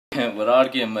we're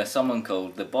arguing with someone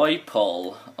called the boy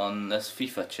Paul on this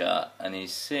FIFA chat, and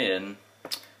he's saying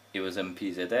he was in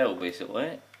PZL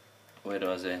basically. Where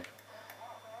was he?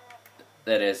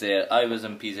 There he is there. I was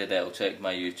in PZL, check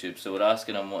my YouTube. So we're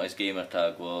asking him what his gamer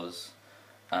tag was,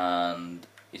 and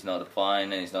he's not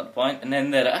replying, and he's not replying. And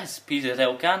then there it is,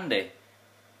 PZL Candy.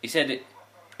 He said it.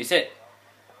 He said.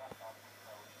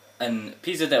 And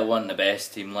PZL weren't the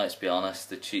best team, let's be honest.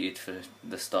 They cheated for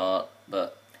the start,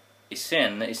 but he's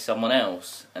saying that he's someone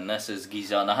else, and this is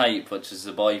Giza on the Hype, which is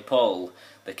the boy Paul,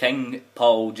 the King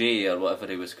Paul J or whatever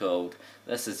he was called.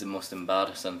 This is the most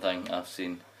embarrassing thing I've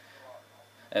seen.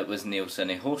 It was Neilson.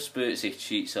 He hosts boots, he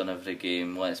cheats on every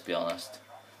game, let's be honest.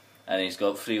 And he's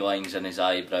got 3 lines in his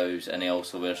eyebrows, and he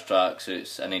also wears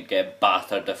tracksuits, and he'd get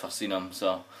battered if I seen him,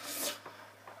 so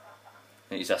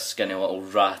he's a skinny little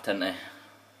rat, isn't he?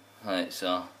 Right,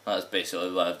 so that's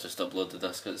basically why I've just uploaded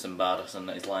this, because it's embarrassing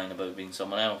that he's lying about being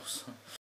someone else.